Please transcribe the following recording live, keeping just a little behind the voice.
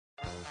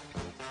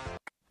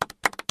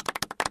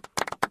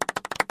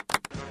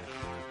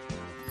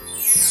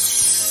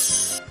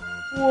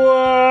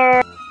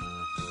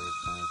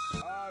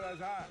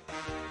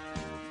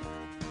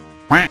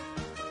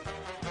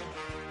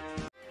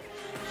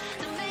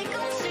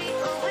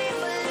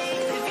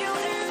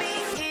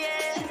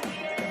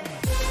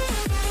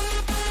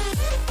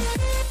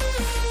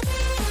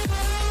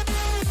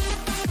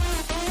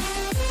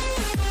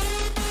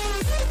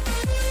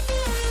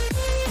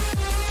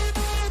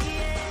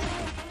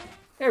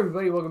Hey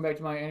everybody, welcome back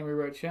to my Anime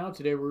Red channel.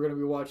 Today we're going to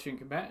be watching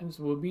Combatants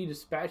Will Be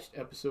Dispatched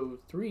episode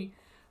 3.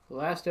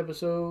 Last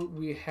episode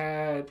we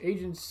had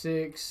Agent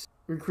 6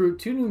 recruit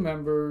 2 new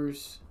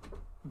members,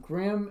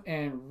 Grim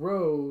and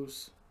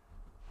Rose,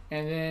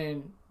 and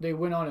then they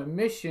went on a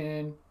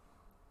mission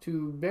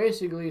to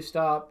basically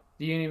stop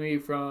the enemy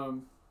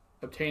from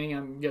obtaining,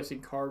 I'm guessing,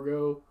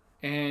 cargo.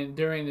 And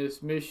during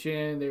this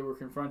mission they were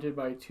confronted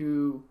by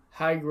 2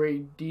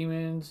 high-grade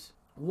demons,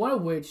 one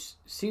of which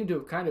seemed to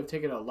have kind of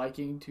taken a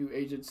liking to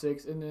Agent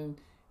 6, and then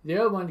the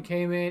other one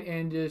came in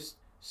and just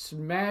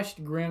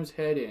smashed Grimm's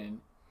head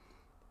in.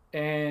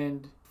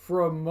 And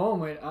for a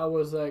moment I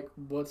was like,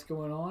 what's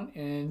going on?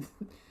 And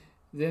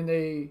then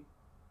they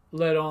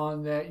let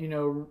on that,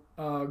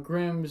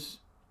 Grimm's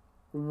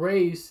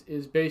race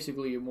is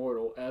basically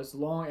immortal. As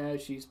long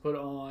as she's put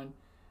on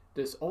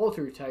this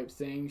altar type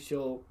thing,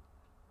 she'll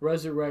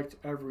resurrect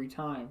every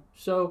time.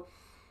 So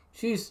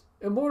she's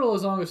immortal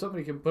as long as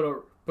somebody can put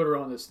her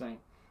on this thing.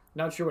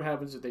 Not sure what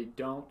happens if they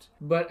don't.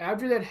 But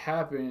after that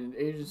happened,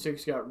 Agent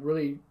 6 got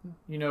really,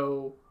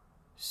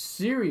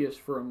 serious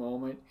for a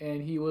moment,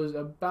 and he was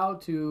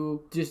about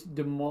to just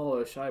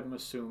demolish, I'm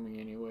assuming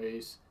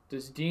anyways,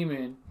 this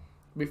demon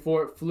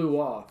before it flew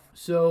off.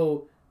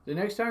 So the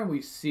next time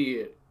we see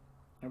it,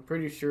 I'm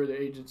pretty sure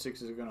that Agent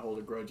 6 is going to hold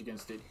a grudge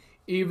against it,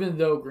 even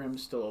though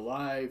Grimm's still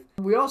alive.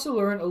 We also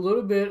learned a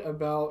little bit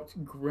about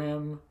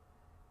Grimm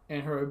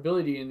and her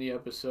ability in the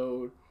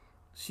episode.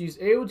 She's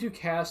able to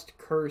cast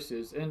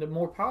curses, and the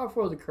more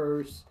powerful the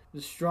curse,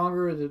 the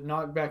stronger the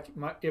knockback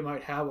it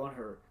might have on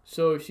her.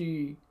 So if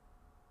she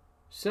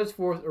sets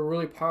forth a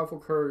really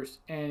powerful curse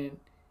and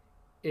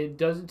it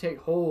doesn't take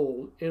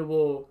hold, it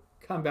will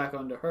come back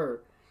onto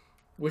her,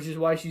 which is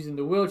why she's in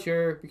the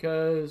wheelchair,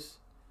 because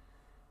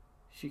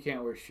she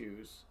can't wear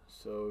shoes.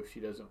 So she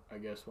doesn't, I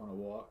guess, want to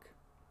walk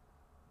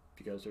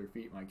because her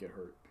feet might get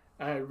hurt.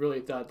 I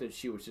really thought that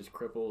she was just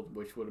crippled,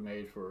 which would have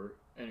made for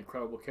an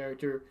incredible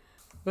character.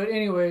 But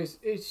anyways,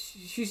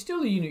 she's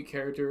still a unique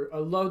character. I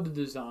love the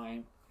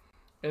design.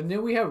 And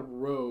then we have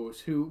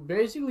Rose, who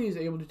basically is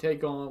able to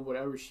take on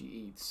whatever she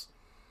eats.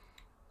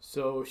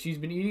 So she's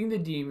been eating the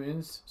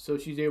demons, so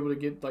she's able to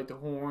get like the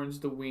horns,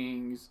 the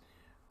wings,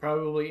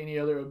 probably any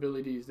other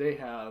abilities they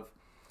have.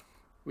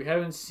 We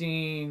haven't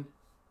seen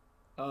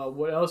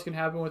what else can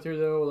happen with her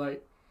though.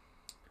 Like,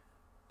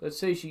 let's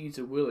say she eats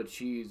a wheel of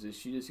cheese. Is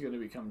she just going to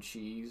become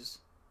cheese?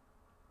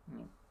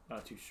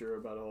 Not too sure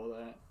about all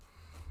that.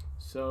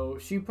 So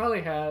she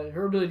probably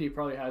her ability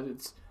probably has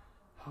its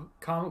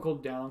comical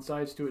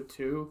downsides to it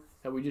too,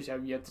 that we just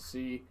have yet to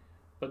see,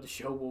 but the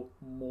show will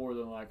more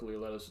than likely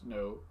let us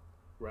know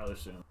rather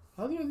soon.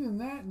 Other than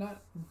that,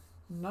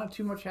 not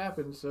too much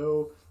happens.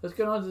 So let's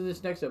get on to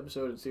this next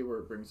episode and see where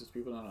it brings us,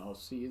 people, and I'll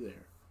see you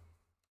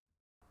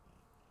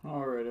there.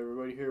 Alright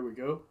everybody, here we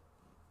go.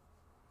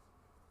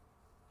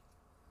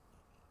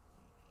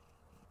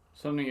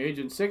 Something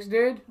Agent 6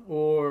 did,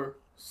 or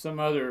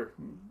some other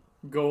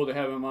goal to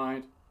have in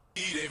mind?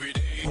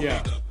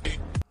 Yeah.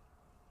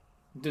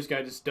 This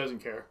guy just doesn't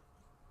care.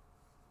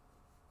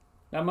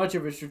 Not much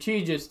of a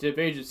strategist if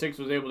Agent 6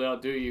 was able to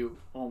outdo you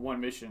on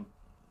one mission.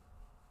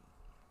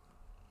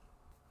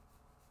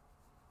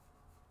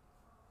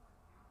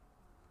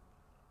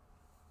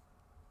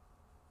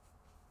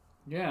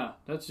 Yeah,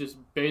 that's just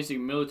basic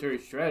military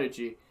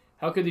strategy.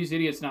 How could these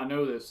idiots not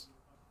know this?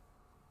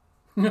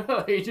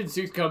 Agent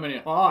 6 coming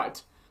in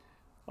hot.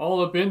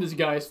 All up in this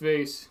guy's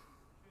face.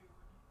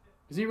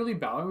 Is he really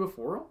bowing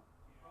before him?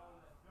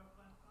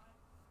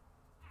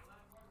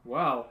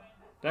 Wow,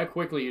 that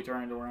quickly he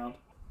turned around.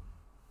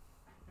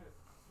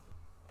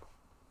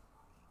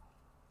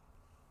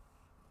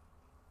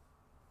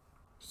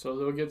 So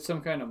they'll get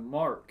some kind of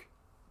mark.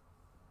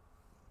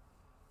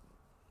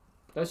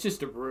 That's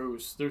just a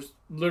bruise. There's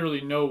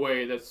literally no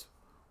way that's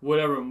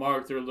whatever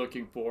mark they're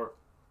looking for.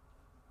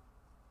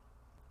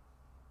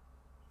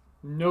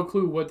 No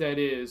clue what that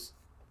is.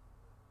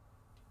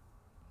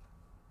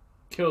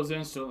 Kills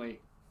instantly.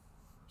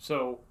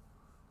 So,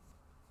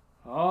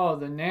 oh,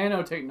 the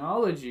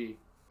nanotechnology.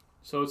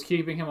 So it's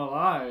keeping him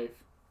alive.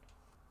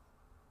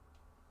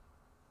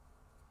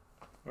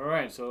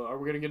 Alright, so are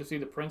we going to get to see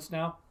the prince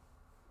now?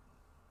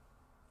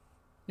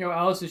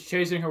 Alice is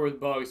chasing her with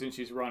bugs and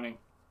she's running.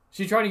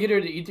 She's trying to get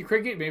her to eat the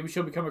cricket. Maybe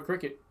she'll become a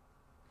cricket.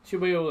 She'll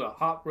be able to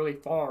hop really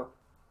far.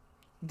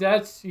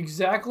 That's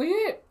exactly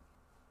it.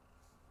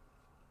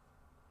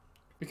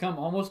 Become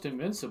almost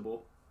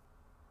invincible.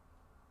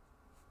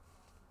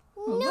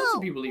 No, lots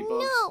of people eat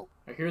bugs. No.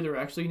 I hear they're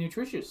actually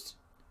nutritious.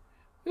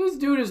 This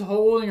dude is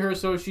holding her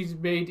so she's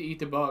made to eat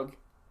the bug.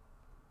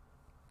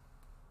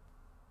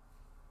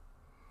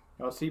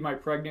 Y'all see my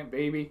pregnant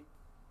baby?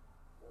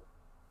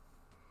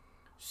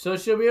 So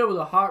she'll be able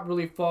to hop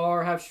really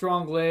far, have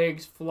strong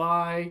legs,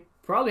 fly,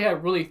 probably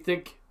have really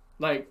thick,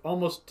 like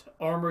almost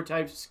armor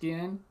type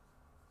skin.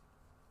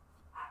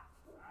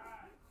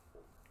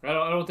 I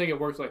don't think it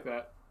works like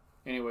that.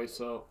 Anyway,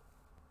 so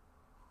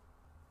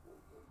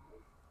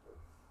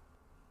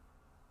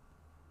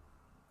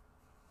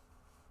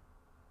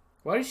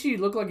why does she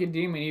look like a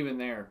demon even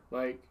there?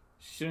 Like,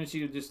 Shouldn't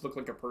she just look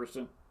like a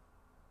person?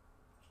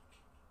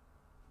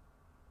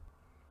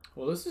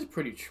 Well, this is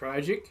pretty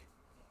tragic.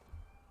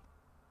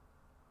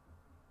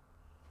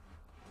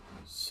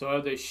 So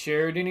have they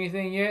shared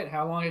anything yet?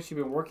 How long has she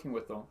been working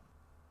with them?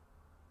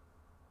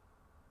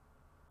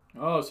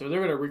 Oh, so they're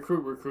going to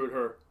recruit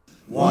her.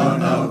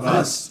 One of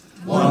us.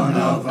 One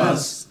of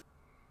us.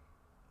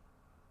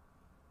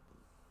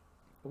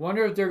 I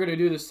wonder if they're going to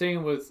do the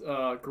same with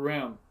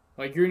Grimm.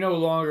 Like, you're no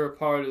longer a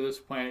part of this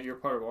planet, you're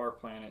part of our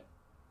planet.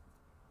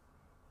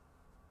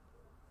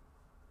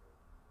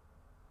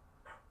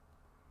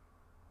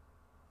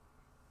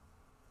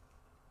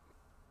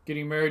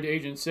 Getting married to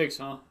Agent 6,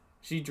 huh?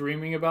 She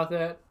dreaming about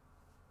that?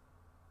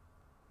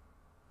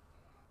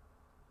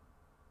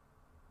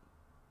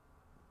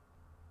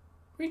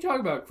 What are you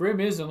talking about? Grimm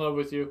is in love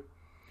with you.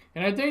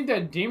 And I think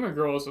that Demon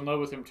Girl is in love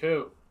with him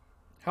too.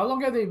 How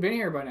long have they been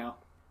here by now?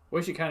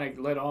 Wish it kind of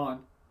let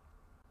on.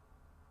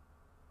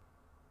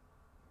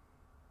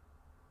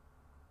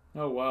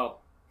 Oh, wow.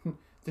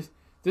 This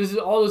is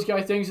all this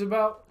guy thinks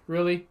about?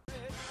 Really?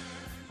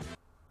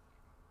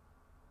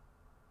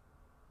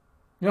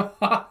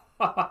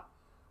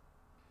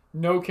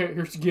 No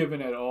cares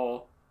given at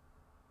all.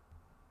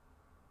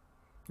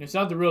 It's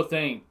not the real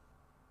thing.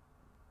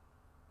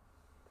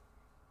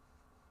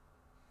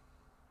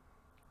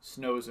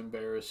 Snow's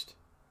embarrassed.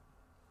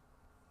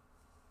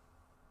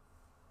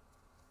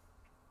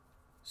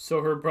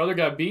 So her brother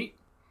got beat?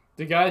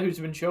 The guy who's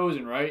been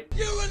chosen, right?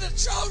 You were the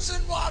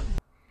chosen one!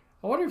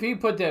 I wonder if he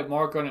put that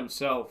mark on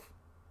himself.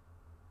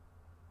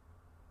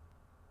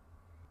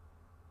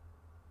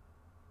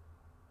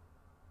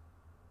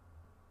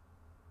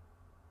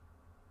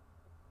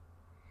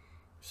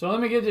 So let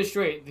me get this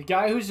straight. The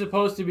guy who's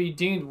supposed to be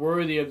deemed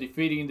worthy of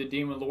defeating the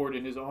Demon Lord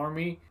and his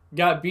army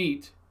got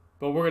beat,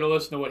 but we're going to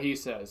listen to what he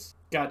says.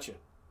 Gotcha.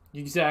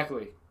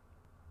 Exactly.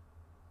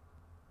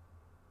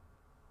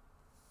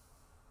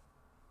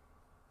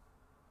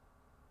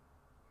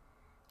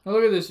 Now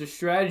look at this. The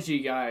strategy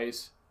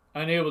guy's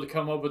unable to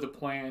come up with a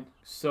plan,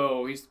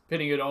 so he's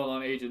pinning it all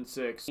on Agent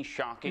 6.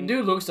 Shocking. And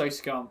dude looks like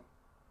scum.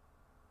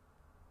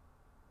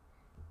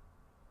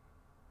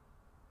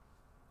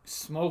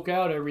 Smoke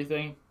out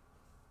everything.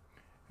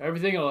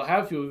 Everything will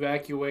have to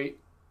evacuate.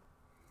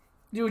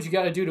 Do what you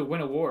gotta do to win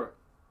a war.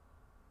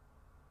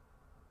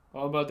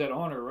 All about that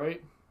honor,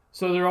 right?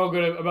 So they're all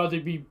about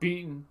to be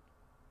beaten.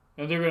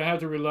 And they're gonna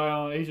have to rely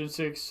on Agent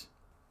 6.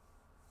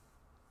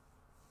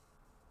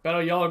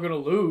 Battle y'all are gonna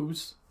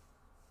lose.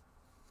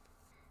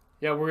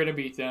 Yeah, we're gonna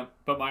beat them,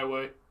 but my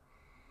way.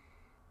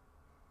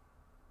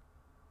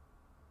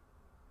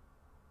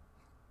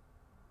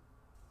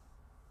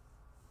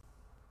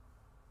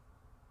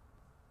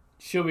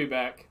 She'll be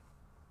back.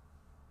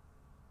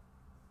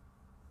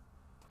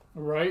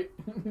 Right?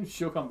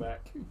 She'll come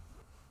back.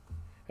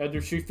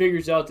 After she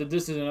figures out that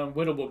this is an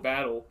unwinnable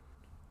battle.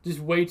 Just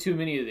way too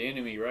many of the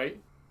enemy,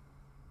 right?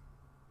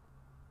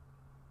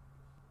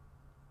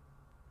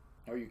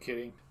 Are you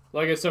kidding?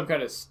 Like it's some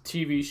kind of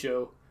TV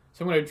show.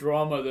 Some kind of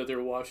drama that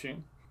they're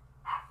watching.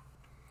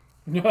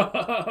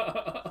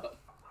 I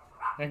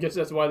guess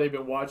that's why they've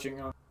been watching,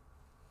 huh?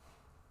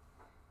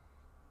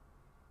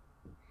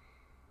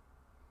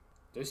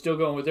 They're still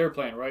going with their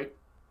plan, right?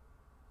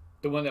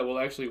 The one that will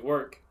actually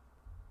work.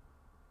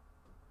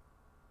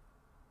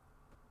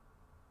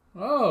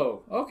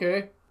 Oh,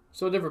 okay.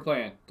 So a different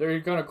plan. They're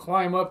going to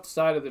climb up the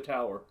side of the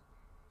tower.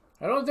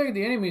 I don't think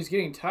the enemy's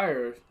getting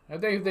tired. I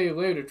think they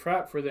laid a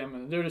trap for them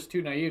and they're just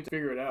too naive to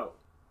figure it out.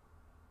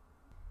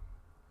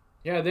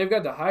 Yeah, they've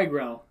got the high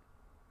ground.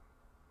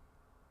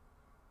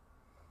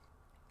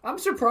 I'm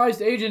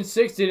surprised Agent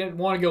 6 didn't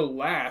want to go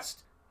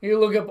last. He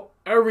look up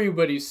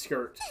everybody's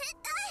skirt.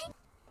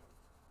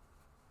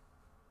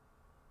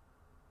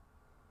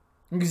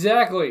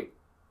 Exactly.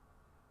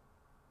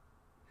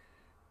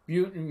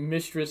 Mutant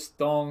Mistress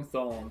Thong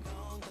Thong.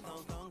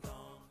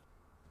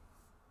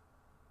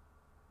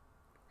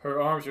 Her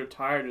arms are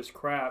tired as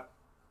crap.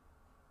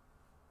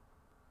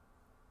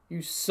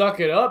 You suck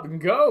it up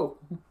and go.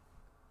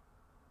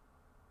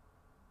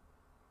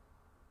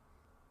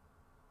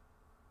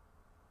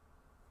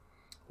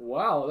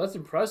 Wow, that's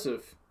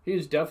impressive. He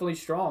is definitely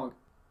strong.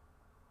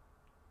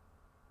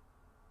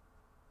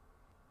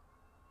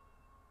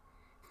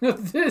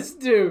 This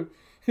dude.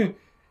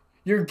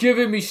 You're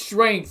giving me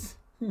strength.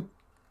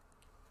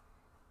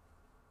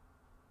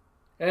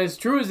 As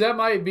true as that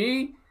might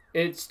be,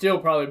 it's still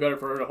probably better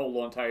for her to hold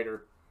on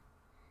tighter.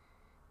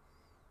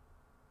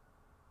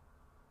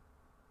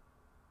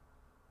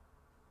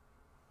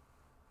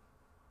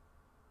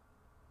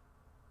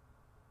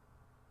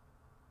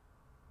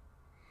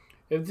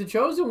 If the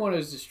Chosen One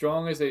is as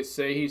strong as they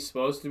say he's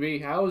supposed to be,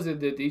 how is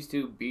it that these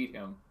two beat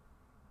him?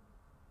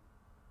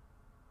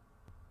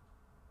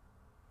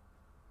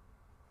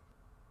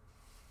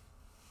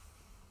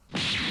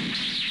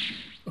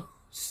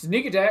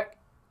 Sneak attack.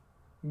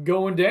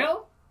 Going down?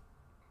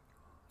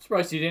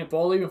 Surprised he didn't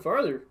fall even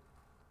further.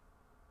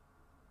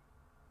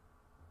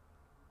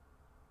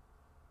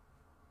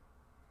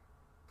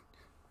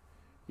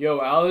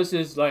 Yo, Alice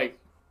is like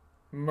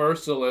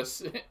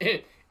merciless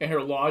and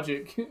her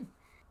logic.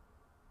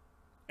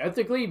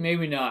 Ethically,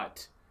 maybe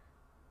not.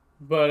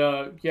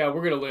 But, yeah,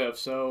 we're going to live,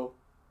 so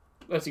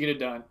let's get it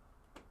done.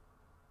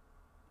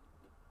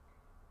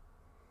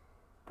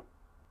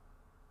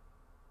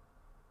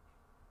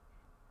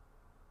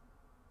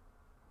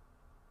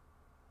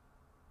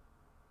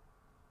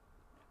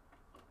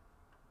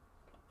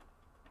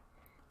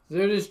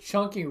 They're just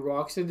chunking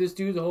rocks at this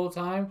dude the whole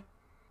time.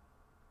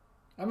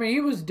 I mean, he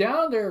was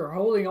down there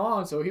holding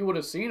on, so he would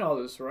have seen all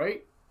this,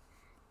 right?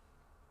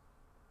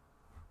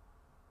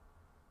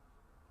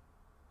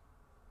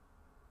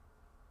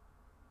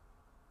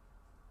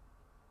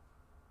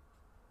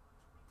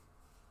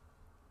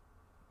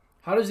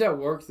 How does that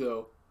work,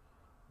 though?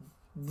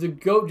 The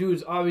goat dude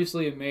is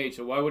obviously a mage,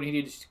 so why would he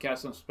need to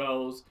cast some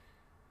spells,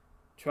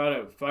 try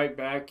to fight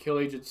back, kill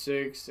Agent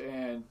 6,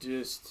 and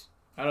just...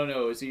 I don't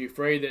know, is he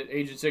afraid that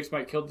Agent 6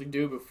 might kill the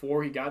dude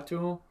before he got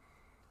to him?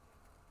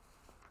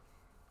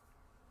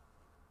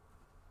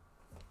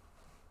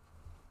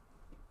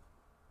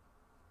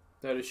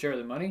 That to share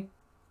the money?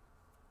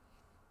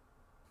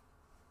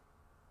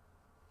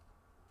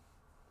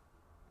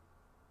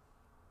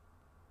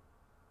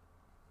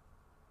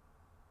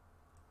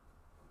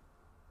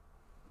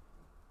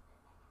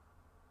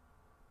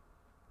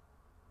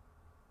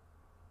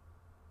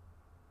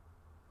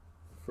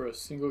 For a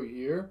single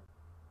year?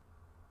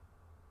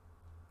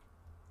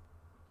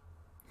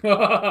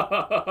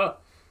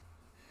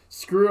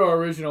 Screw our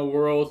original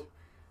world.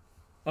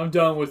 I'm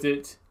done with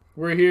it.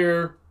 We're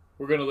here.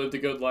 We're gonna live the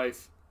good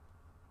life.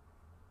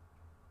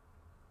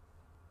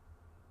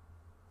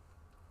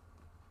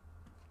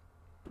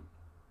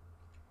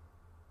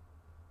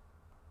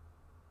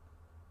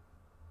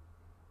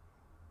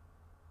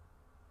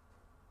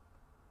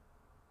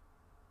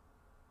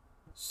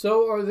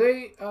 So are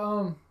they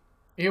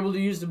able to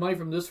use the money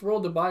from this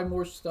world to buy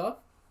more stuff?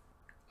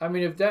 I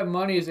mean, if that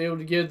money is able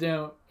to give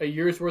them a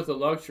year's worth of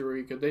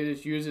luxury, could they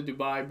just use it to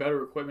buy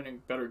better equipment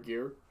and better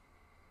gear?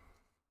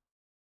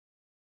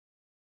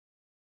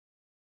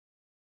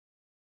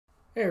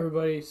 Hey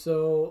everybody,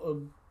 so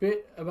a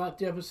bit about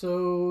the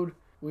episode.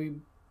 We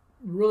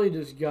really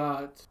just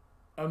got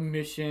a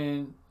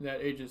mission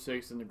that Agent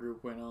 6 and the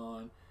group went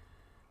on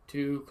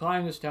to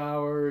climb this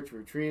tower, to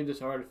retrieve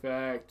this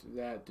artifact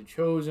that the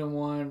Chosen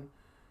One,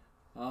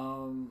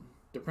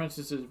 the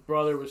princess's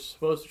brother, was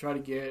supposed to try to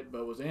get,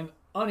 but was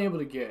unable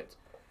to get.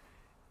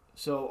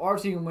 So our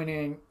team went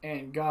in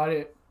and got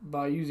it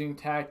by using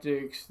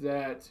tactics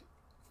that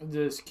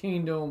this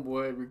kingdom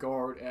would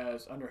regard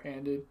as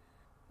underhanded.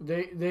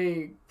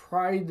 They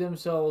pride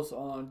themselves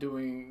on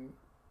doing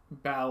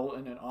battle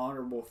in an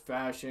honorable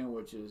fashion,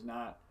 which is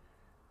not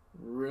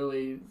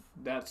really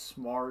that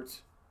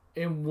smart.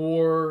 In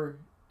war,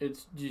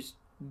 it's just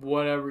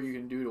whatever you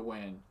can do to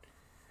win.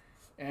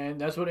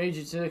 And that's what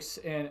Agent 6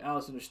 and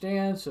Alice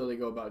understand, so they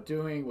go about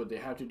doing what they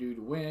have to do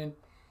to win.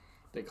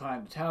 They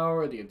climb the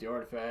tower, they get the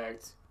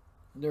artifact.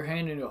 They're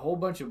handing a whole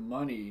bunch of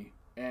money,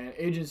 and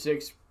Agent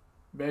 6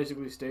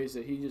 basically states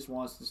that he just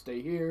wants to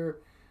stay here.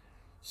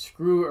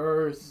 Screw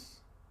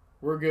Earth.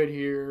 We're good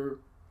here.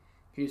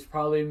 He's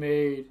probably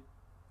made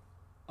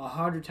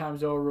 100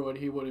 times over what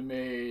he would have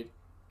made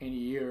in a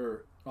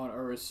year on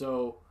Earth.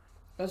 So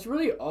that's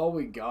really all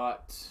we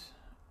got.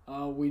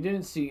 We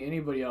didn't see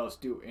anybody else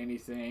do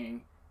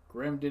anything.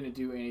 Grimm didn't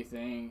do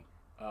anything.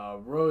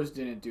 Rose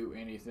didn't do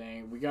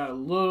anything. We got a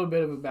little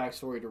bit of a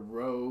backstory to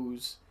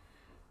Rose.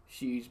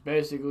 She's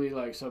basically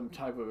like some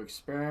type of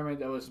experiment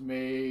that was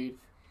made.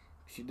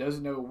 She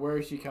doesn't know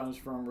where she comes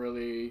from,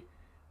 really.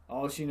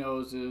 All she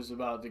knows is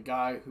about the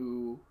guy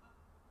who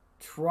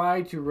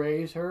tried to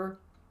raise her.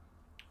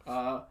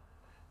 But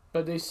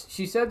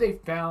she said they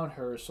found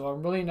her, so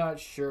I'm really not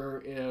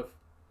sure if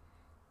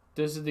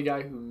this is the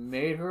guy who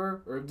made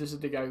her or if this is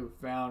the guy who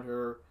found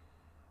her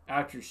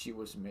after she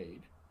was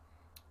made.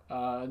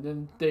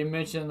 Then they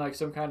mentioned like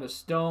some kind of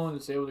stone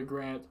that's able to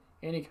grant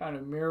any kind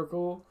of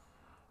miracle.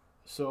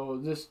 So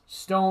this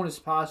stone is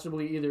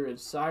possibly either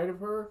inside of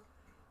her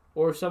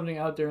or something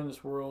out there in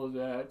this world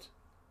that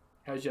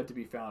has yet to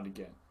be found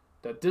again.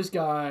 That this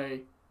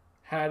guy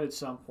had at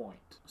some point.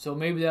 So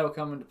maybe that'll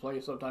come into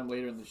play sometime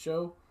later in the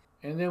show.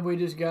 And then we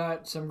just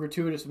got some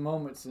gratuitous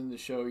moments in the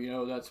show. You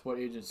know, that's what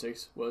Agent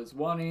 6 was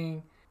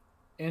wanting.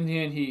 In the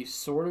end, he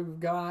sort of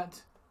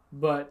got.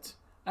 But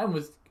I'm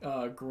with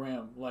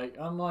Grimm.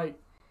 I'm like,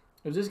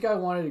 if this guy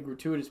wanted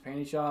gratuitous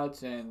panty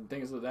shots and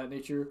things of that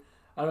nature,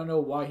 I don't know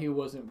why he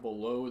wasn't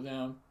below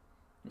them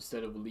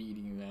instead of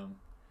leading them.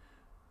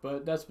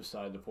 But that's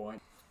beside the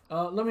point.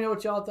 Let me know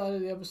what y'all thought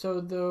of the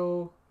episode,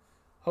 though.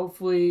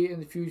 Hopefully, in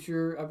the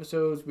future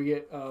episodes, we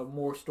get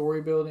more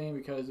story building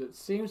because it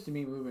seems to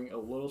be moving a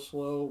little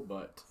slow,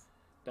 but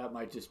that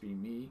might just be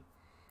me.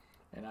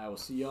 And I will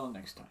see y'all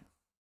next time.